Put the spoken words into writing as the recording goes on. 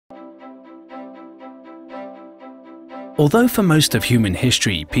Although for most of human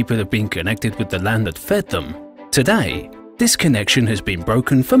history people have been connected with the land that fed them, today this connection has been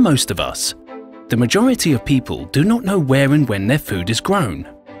broken for most of us. The majority of people do not know where and when their food is grown.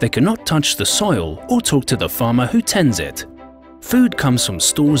 They cannot touch the soil or talk to the farmer who tends it. Food comes from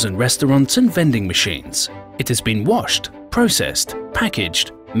stores and restaurants and vending machines. It has been washed, processed,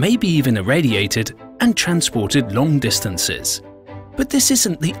 packaged, maybe even irradiated and transported long distances. But this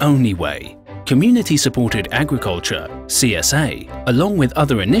isn't the only way. Community-supported agriculture, CSA, along with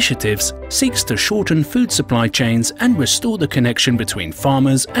other initiatives, seeks to shorten food supply chains and restore the connection between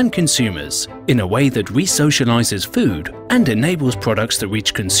farmers and consumers in a way that re-socializes food and enables products to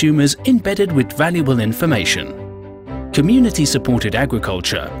reach consumers embedded with valuable information. Community-supported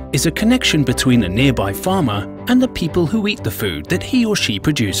agriculture is a connection between a nearby farmer and the people who eat the food that he or she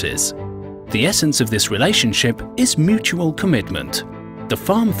produces. The essence of this relationship is mutual commitment. The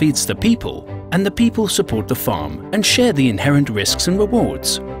farm feeds the people, and the people support the farm and share the inherent risks and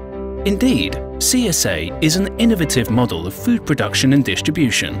rewards. Indeed, CSA is an innovative model of food production and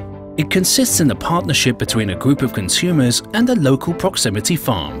distribution. It consists in a partnership between a group of consumers and a local proximity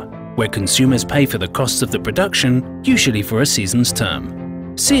farm, where consumers pay for the costs of the production, usually for a season's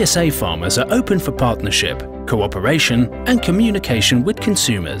term. CSA farmers are open for partnership, cooperation, and communication with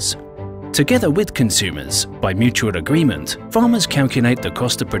consumers. Together with consumers, by mutual agreement, farmers calculate the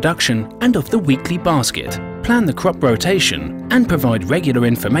cost of production and of the weekly basket, plan the crop rotation, and provide regular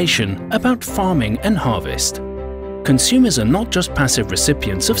information about farming and harvest. Consumers are not just passive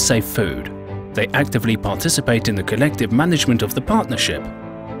recipients of safe food. They actively participate in the collective management of the partnership.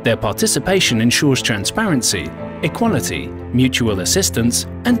 Their participation ensures transparency, equality, mutual assistance,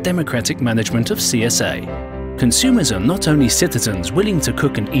 and democratic management of CSA. Consumers are not only citizens willing to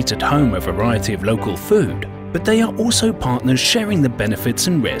cook and eat at home a variety of local food, but they are also partners sharing the benefits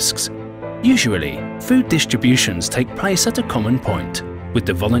and risks. Usually, food distributions take place at a common point, with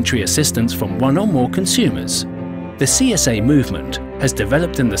the voluntary assistance from one or more consumers. The CSA movement has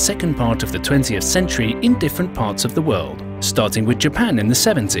developed in the second part of the 20th century in different parts of the world, starting with Japan in the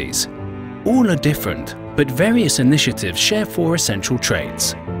 70s. All are different, but various initiatives share four essential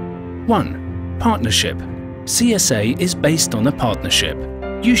traits. 1. Partnership. CSA is based on a partnership,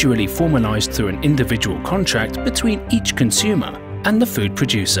 usually formalized through an individual contract between each consumer and the food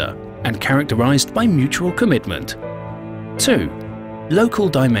producer, and characterized by mutual commitment. 2. Local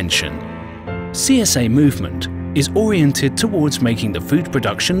dimension. CSA movement is oriented towards making the food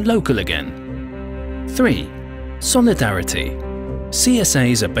production local again. 3. Solidarity.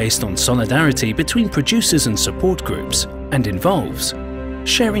 CSAs are based on solidarity between producers and support groups and involves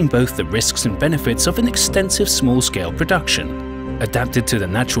sharing both the risks and benefits of an extensive small-scale production, adapted to the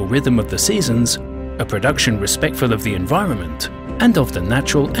natural rhythm of the seasons, a production respectful of the environment and of the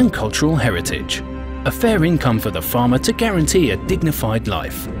natural and cultural heritage, a fair income for the farmer to guarantee a dignified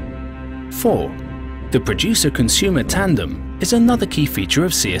life. 4. The producer-consumer tandem is another key feature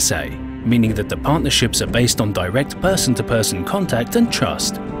of CSA, meaning that the partnerships are based on direct person-to-person contact and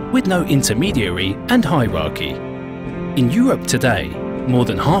trust, with no intermediary and hierarchy. In Europe today, more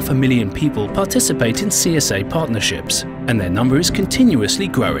than 500,000 people participate in CSA partnerships, and their number is continuously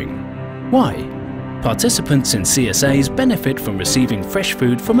growing. Why? Participants in CSAs benefit from receiving fresh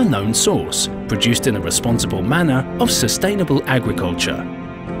food from a known source, produced in a responsible manner of sustainable agriculture.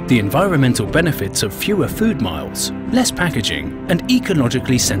 The environmental benefits of fewer food miles, less packaging, and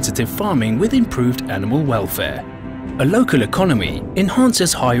ecologically sensitive farming with improved animal welfare. A local economy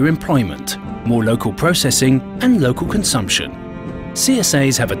enhances higher employment, more local processing, and local consumption.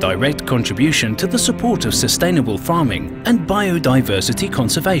 CSAs have a direct contribution to the support of sustainable farming and biodiversity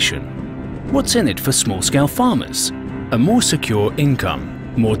conservation. What's in it for small-scale farmers? A more secure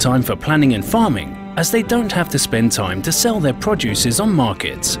income, more time for planning and farming, as they don't have to spend time to sell their produces on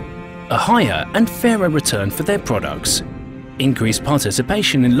markets. A higher and fairer return for their products. Increased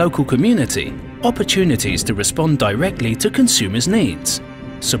participation in local community, opportunities to respond directly to consumers' needs.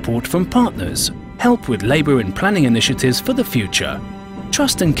 Support from partners, help with labour and planning initiatives for the future.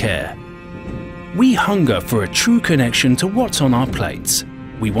 Trust and care. We hunger for a true connection to what's on our plates.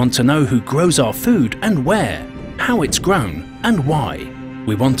 We want to know who grows our food and where, how it's grown and why.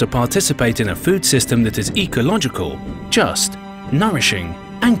 We want to participate in a food system that is ecological, just, nourishing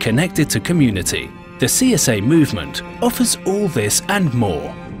and connected to community. The CSA movement offers all this and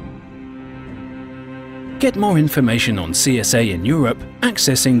more. Get more information on CSA in Europe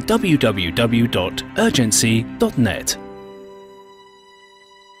accessing www.urgency.net.